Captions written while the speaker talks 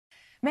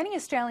Many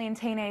Australian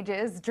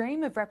teenagers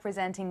dream of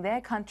representing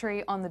their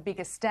country on the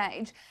biggest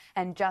stage,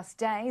 and just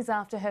days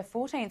after her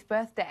 14th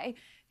birthday,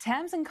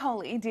 Tamsin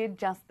Colley did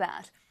just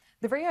that.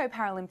 The Rio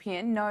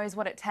Paralympian knows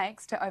what it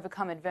takes to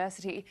overcome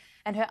adversity,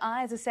 and her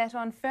eyes are set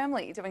on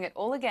firmly doing it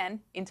all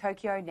again in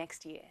Tokyo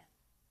next year.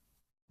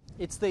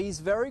 It's these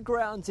very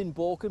grounds in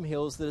Borkham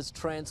Hills that has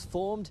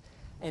transformed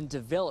and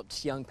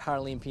developed young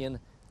Paralympian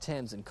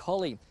Tamsin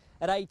Colley.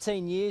 At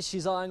 18 years,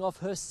 she's eyeing off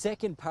her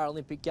second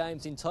Paralympic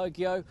Games in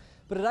Tokyo,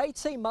 but at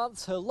 18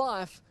 months, her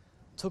life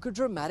took a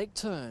dramatic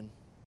turn.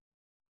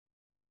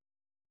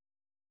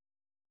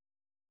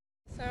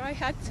 So I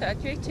had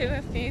surgery to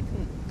a few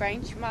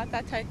brain tumours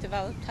that I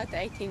developed at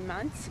 18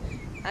 months,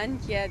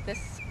 and yeah,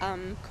 this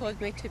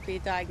caused me to be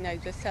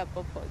diagnosed with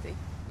cerebral palsy.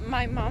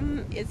 My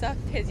mum is a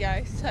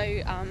physio,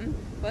 so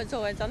was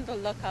always on the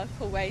lookout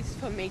for ways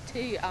for me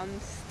to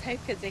stay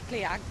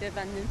physically active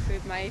and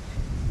improve my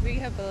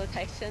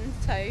rehabilitation.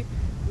 So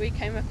we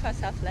came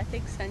across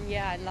athletics, and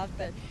yeah, I loved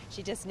it.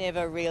 She just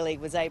never really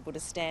was able to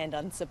stand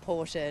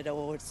unsupported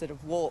or sort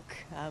of walk.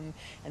 And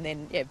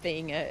then, yeah,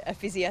 being a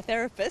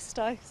physiotherapist,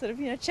 I sort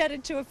of,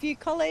 chatted to a few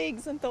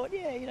colleagues and thought,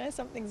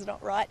 something's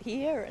not right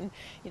here, and,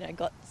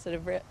 got sort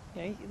of, the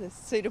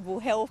suitable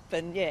help,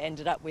 and,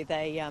 ended up with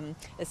a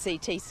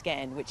CT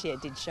scan, which,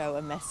 did show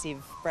a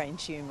massive brain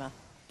tumour.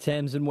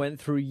 Tamsin went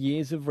through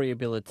years of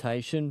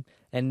rehabilitation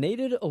and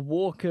needed a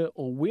walker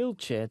or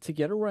wheelchair to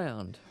get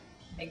around.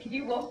 Hey, can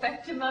you walk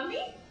back to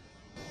Mummy?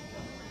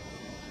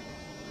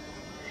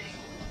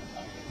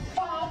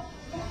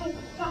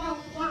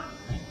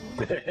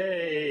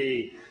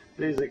 Hey,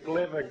 she's a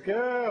clever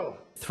girl.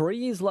 3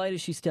 years later,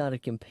 she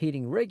started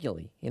competing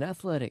regularly in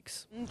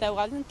athletics. There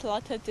wasn't a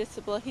lot of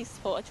disability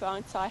sports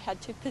around, so I had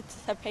to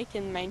participate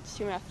in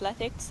mainstream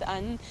athletics,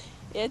 and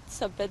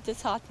it's a bit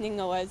disheartening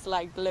always,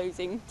 like,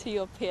 losing to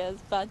your peers,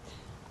 but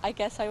I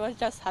guess I was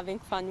just having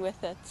fun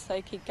with it,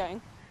 so keep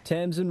going.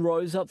 Tamsin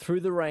rose up through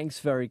the ranks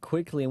very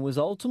quickly and was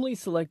ultimately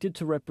selected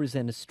to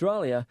represent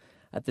Australia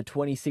at the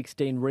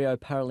 2016 Rio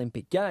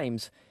Paralympic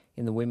Games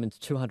in the women's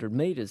 200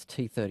 metres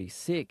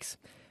T36.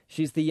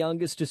 She's the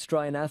youngest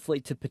Australian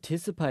athlete to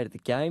participate at the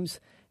Games.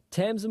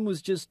 Tamsin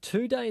was just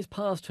 2 days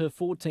past her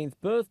 14th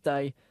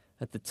birthday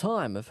at the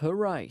time of her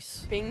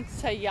race. Being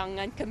so young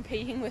and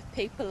competing with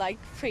people like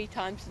 3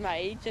 times my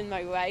age in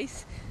my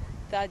race,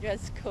 that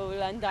was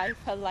cool, and I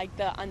felt like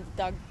the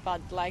underdog, but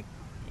I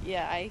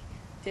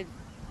did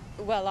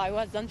well. I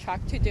was on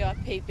track to do a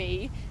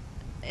PB,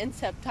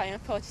 except I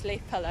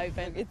unfortunately fell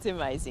over. It's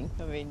amazing.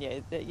 I mean,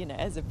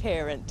 as a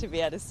parent, to be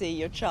able to see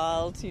your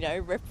child,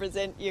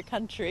 represent your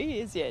country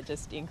is,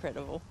 just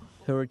incredible.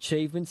 Her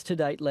achievements to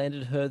date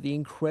landed her the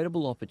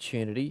incredible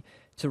opportunity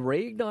to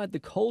reignite the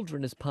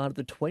cauldron as part of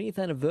the 20th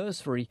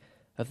anniversary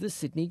of the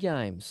Sydney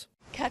Games.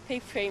 Kathy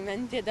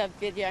Freeman did a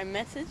video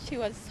message. She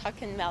was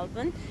stuck in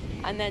Melbourne,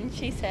 and then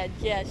she said,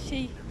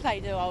 she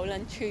played a role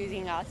in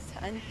choosing us,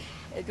 and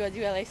it was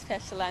really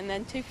special. And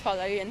then to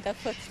follow in the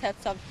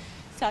footsteps of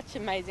such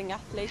amazing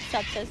athletes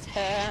such as her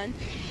and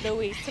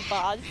Louise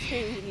Sabaz,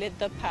 who led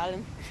the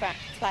Paralympic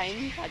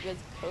flame, that was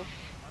cool.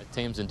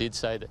 Tamsin did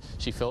say that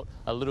she felt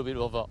a little bit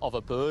of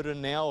a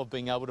burden now of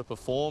being able to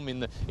perform in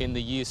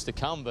the years to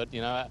come. But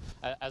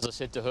as I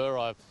said to her,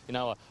 I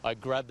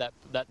grabbed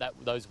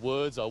those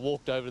words. I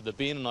walked over to the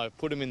bin and I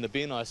put them in the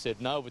bin. I said,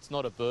 no, it's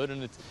not a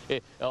burden. It's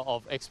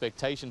of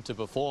expectation to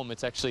perform.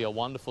 It's actually a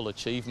wonderful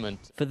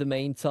achievement. For the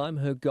meantime,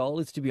 her goal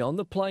is to be on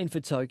the plane for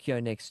Tokyo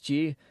next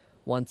year,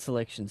 once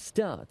selection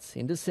starts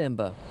in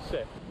December.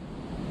 Set.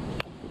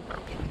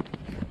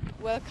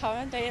 Well,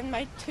 currently in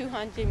my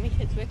 200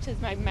 metres, which is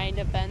my main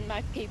event,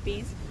 my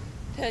PB's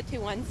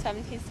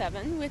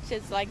 31.77, which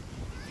is like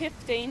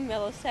 15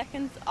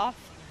 milliseconds off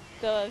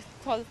the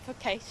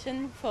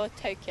qualification for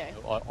Tokyo.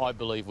 I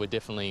believe we're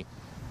definitely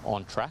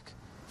on track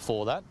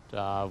for that.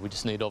 We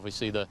just need,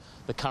 obviously, the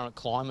current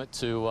climate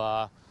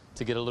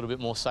to get a little bit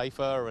more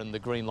safer and the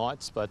green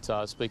lights. But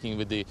speaking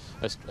with the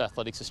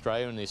Athletics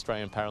Australia and the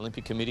Australian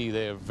Paralympic Committee,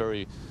 they're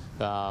very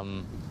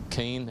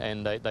keen,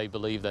 and they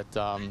believe that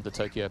the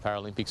Tokyo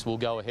Paralympics will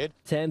go ahead.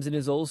 Tamsin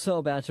is also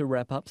about to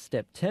wrap up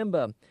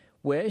September,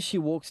 where she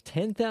walks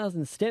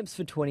 10,000 steps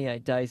for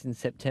 28 days in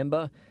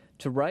September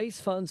to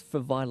raise funds for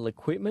vital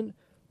equipment,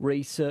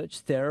 research,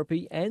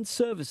 therapy and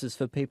services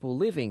for people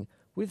living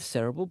with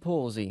cerebral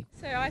palsy.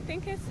 So I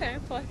think it's so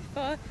important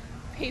for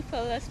people,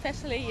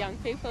 especially young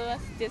people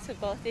with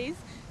disabilities,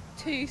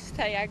 to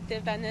stay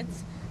active, and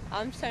it's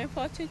so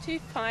important to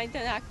find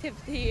an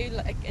activity you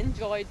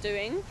enjoy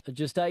doing. At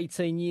just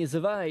 18 years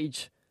of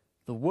age,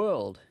 the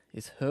world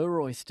is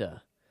her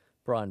oyster.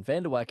 Brian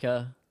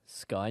Vanderwacker,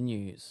 Sky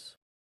News.